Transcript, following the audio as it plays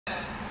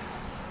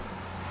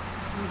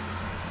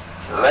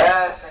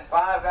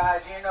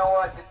guys, you know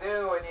what to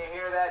do when you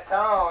hear that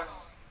tone.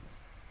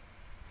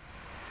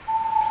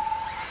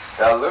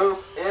 The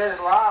loop is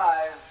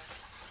live.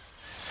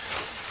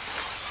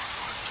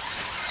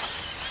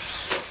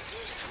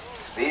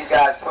 These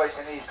guys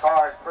pushing these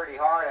cars pretty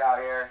hard out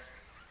here.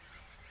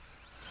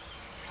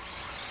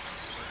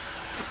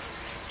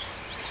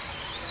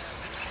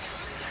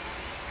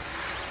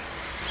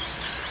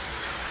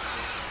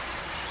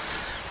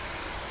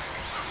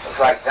 Looks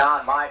like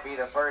John might be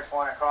the first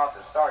one across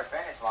the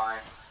start-finish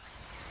line.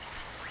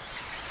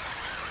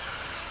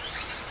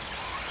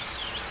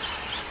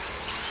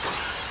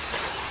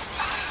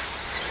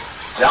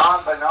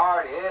 John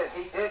Bernard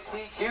he did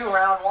TQ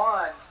round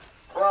 1,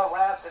 12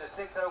 laps at a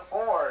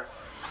 6:04.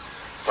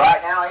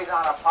 Right now he's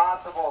on a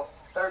possible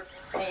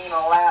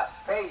 13-lap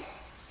pace.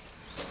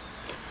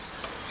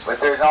 But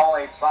there's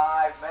only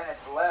 5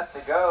 minutes left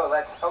to go.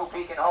 Let's hope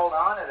he can hold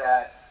on to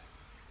that.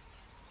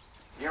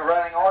 Your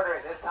running order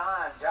at this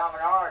time, John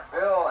Bernard,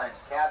 Bill, and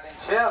Captain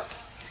Chip.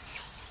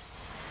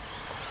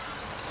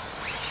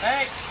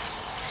 Thanks.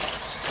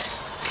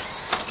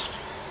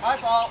 My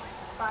fault.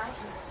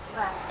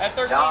 At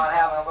 13. John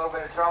having a little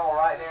bit of trouble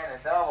right there in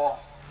the double.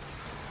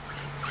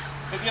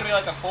 It's going to be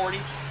like a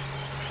 40.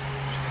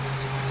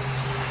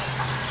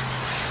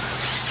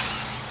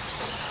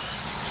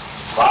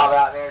 Bob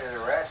out there to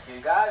the rescue.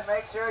 Guys,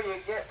 make sure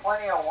you get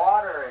plenty of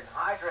water and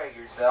hydrate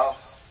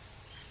yourself.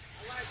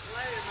 I like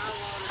playing my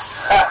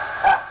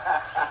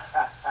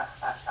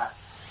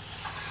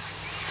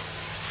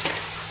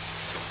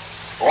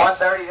water.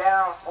 1:30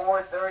 down,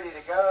 4:30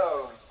 to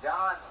go.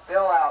 John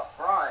still out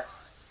front.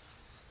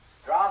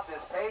 Dropped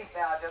his pace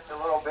down just a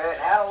little bit.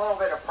 Had a little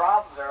bit of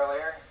problems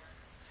earlier.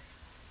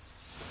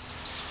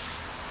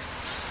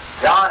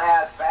 John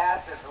has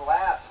fastest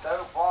lap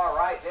so far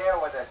right there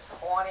with a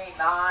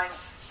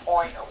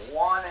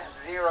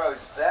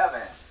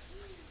 29.107.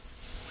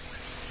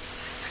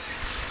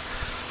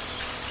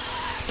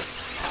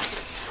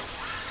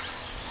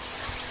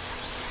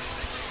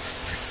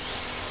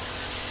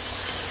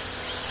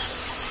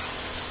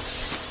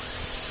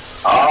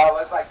 Oh,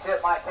 looks like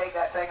Chip might take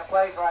that second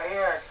place right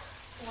here.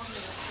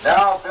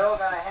 No, Bill's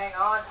going to hang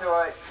on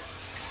to it.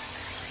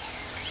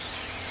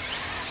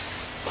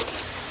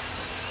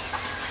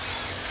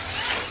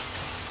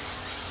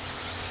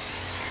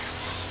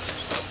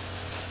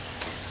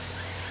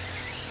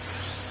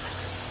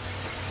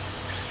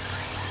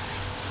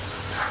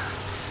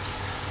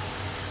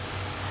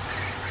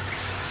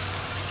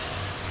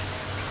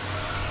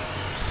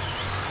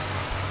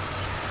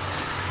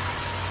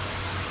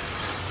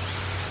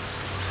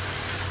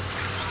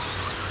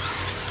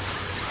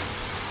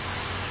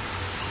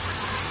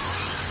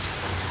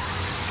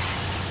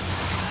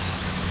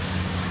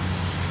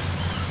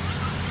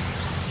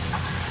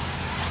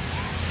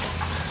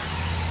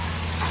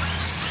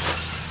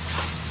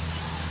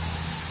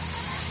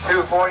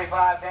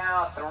 .245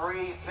 down,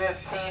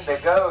 3:15 to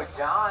go.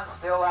 John's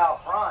still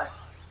out front.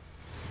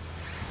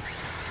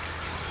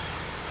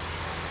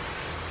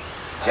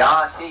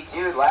 John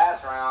TQ'd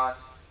last round.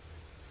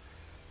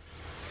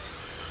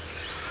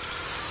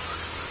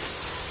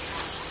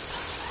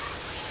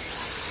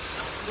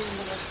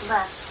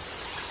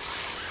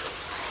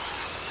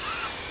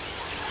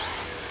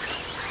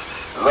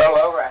 A little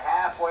over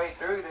halfway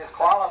through this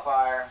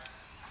qualifier.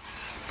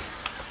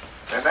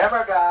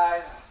 Remember,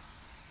 guys,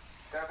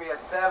 it's going to be a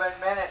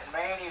 7-minute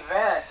main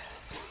event.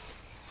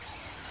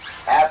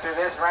 After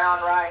this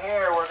round right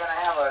here, we're going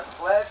to have a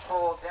sled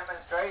pull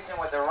demonstration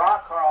with the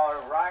rock crawler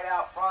right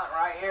out front,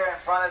 right here in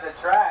front of the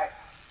track.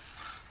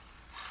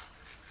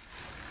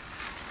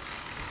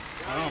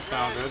 That don't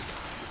sound good.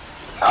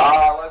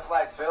 Oh, looks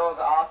like Bill's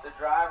off the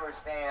driver's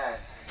stand.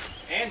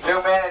 And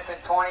 2 minutes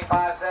and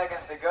 25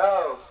 seconds to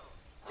go.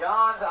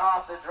 John's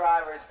off the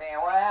driver's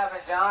stand. What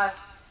happened, John?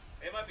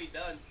 it might be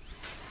done.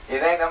 You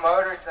think the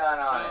motor's done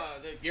on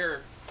it?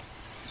 The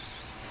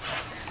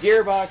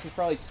gearbox is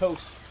probably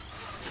toast.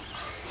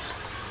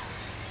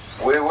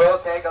 We will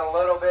take a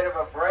little bit of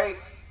a break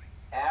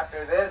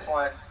after this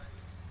one.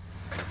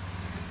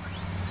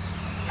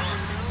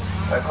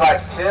 Looks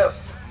like Chip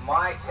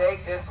might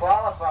take this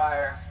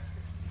qualifier.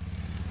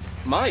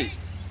 Might.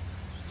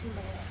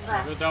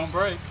 If it don't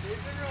break.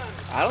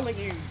 I don't think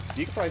you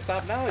can probably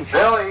stop now.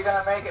 Bill, are you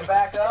going to make it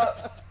back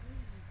up?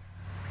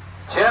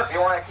 Chip, you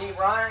want to keep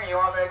running or you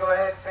want me to go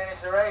ahead and finish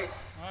the race?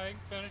 I can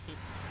finish it.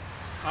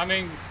 I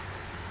mean,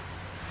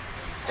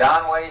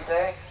 John, what do you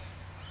say?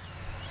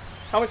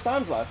 How much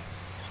time's left?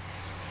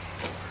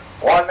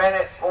 1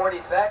 minute,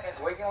 40 seconds.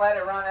 We can let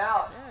it run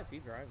out. Yeah,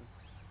 keep driving.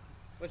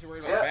 Unless you're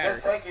worried Chip, about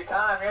battery. just take your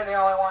time. You're the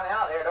only one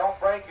out there. Don't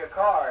break your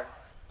car.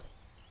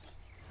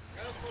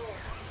 Go for it.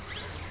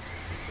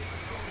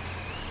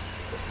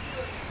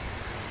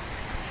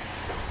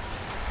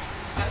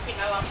 I hope you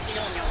know I'm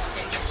stealing y'all's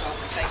pictures off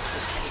the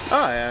Facebook page.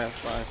 Oh yeah, that's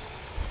fine.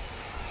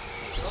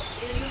 Don't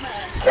steal your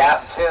mind.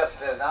 Captain Chip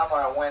says, I'm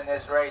going to win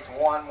this race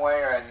one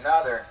way or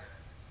another.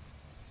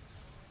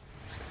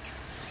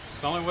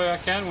 it's the only way I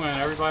can win.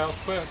 Everybody else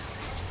quit.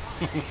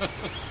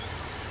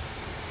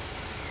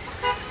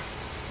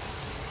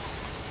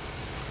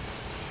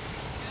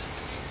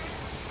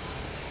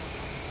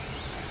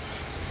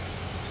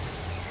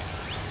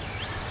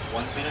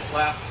 1 minute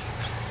left.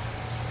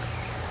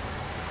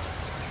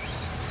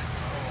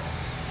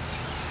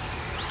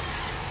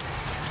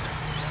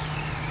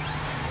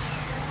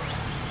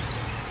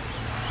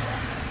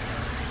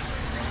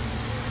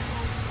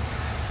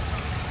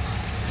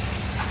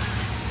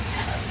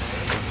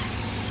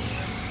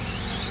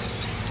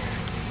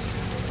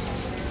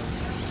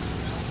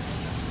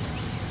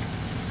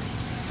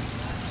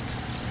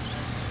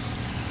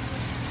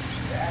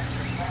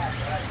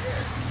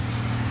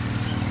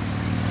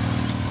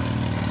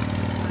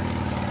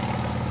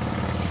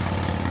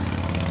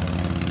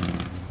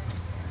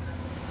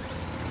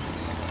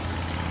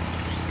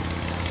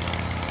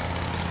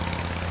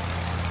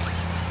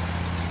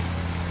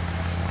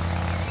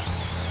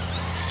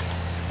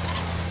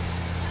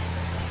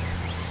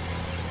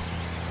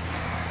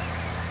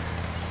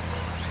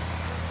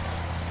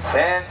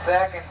 Ten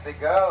seconds to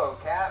go.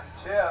 Captain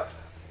Chip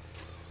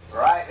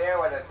right there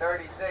with a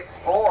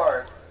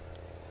 36.4.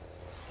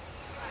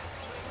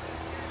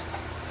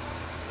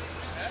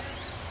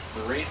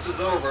 The race is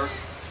over.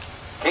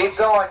 Keep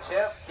going,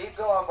 Chip. Keep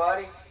going,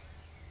 buddy.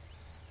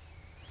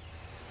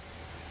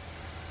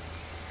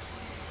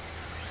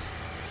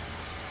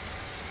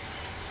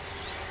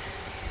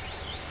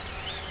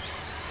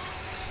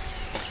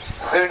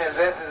 As soon as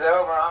this is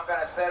over, I'm going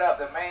to set up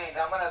the mains.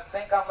 I'm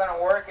going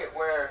to work it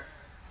where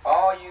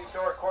all you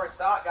short course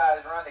stock guys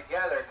run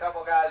together. A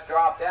couple guys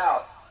dropped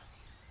out.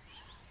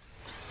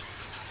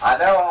 I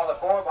know all the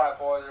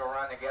 4x4s will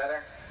run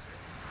together.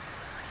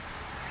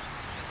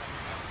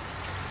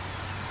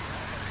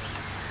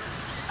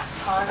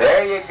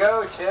 There you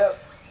go, Chip.